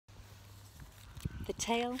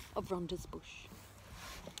Tale of Rhonda's bush.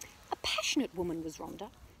 A passionate woman was Rhonda,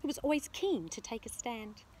 who was always keen to take a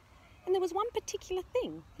stand. And there was one particular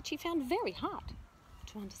thing that she found very hard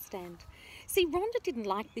to understand. See, Rhonda didn't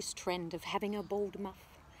like this trend of having a bald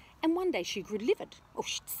muff. And one day she grew livid, or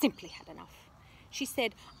she'd simply had enough. She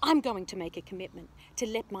said, "I'm going to make a commitment to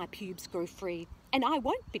let my pubes grow free, and I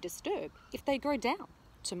won't be disturbed if they grow down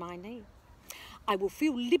to my knee. I will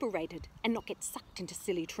feel liberated and not get sucked into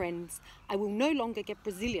silly trends. I will no longer get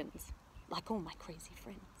Brazilians like all my crazy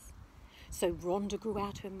friends." So Rhonda grew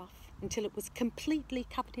out her muff until it was completely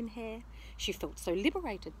covered in hair. She felt so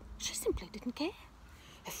liberated, she simply didn't care.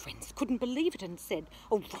 Her friends couldn't believe it and said,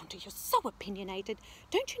 "Oh, Rhonda, you're so opinionated.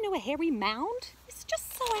 Don't you know a hairy mound is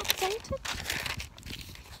just so outdated?"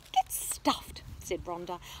 "Get stuffed," said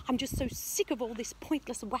Rhonda. "I'm just so sick of all this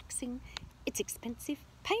pointless waxing. It's expensive,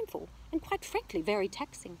 painful, and quite frankly, very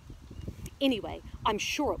taxing. Anyway, I'm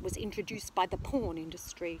sure it was introduced by the porn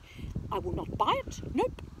industry. I will not buy it.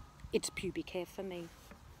 Nope, it's pubic hair for me."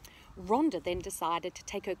 Rhonda then decided to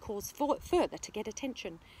take her cause further to get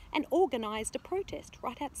attention and organised a protest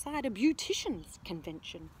right outside a beauticians'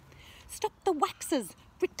 convention. "Stop the waxes!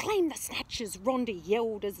 Reclaim the snatches!" Rhonda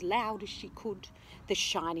yelled as loud as she could. The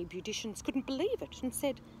shiny beauticians couldn't believe it and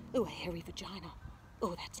said, "Oh, a hairy vagina.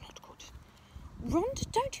 Oh, that's not good." "Rhonda,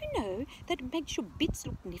 don't you know that it makes your bits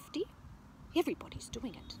look nifty? Everybody's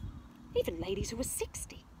doing it, even ladies who are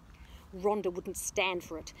 60. Rhonda wouldn't stand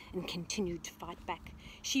for it and continued to fight back.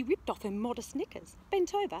 She ripped off her modest knickers,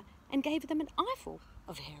 bent over, and gave them an eyeful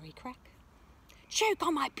of hairy crack. "Choke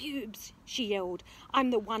on my pubes," she yelled. "I'm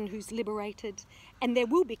the one who's liberated, and there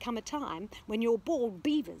will become a time when your bald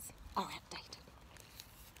beavers are outdated."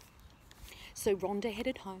 So Rhonda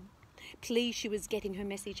headed home, pleased she was getting her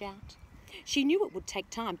message out. She knew it would take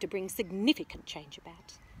time to bring significant change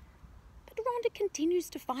about. But Rhonda continues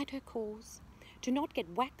to fight her cause, to not get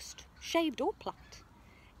waxed, shaved or plucked.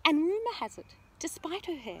 And rumour has it, despite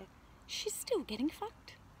her hair, she's still getting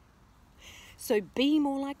fucked. So be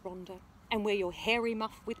more like Rhonda and wear your hairy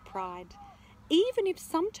muff with pride, even if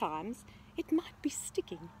sometimes it might be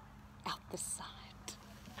sticking out the side.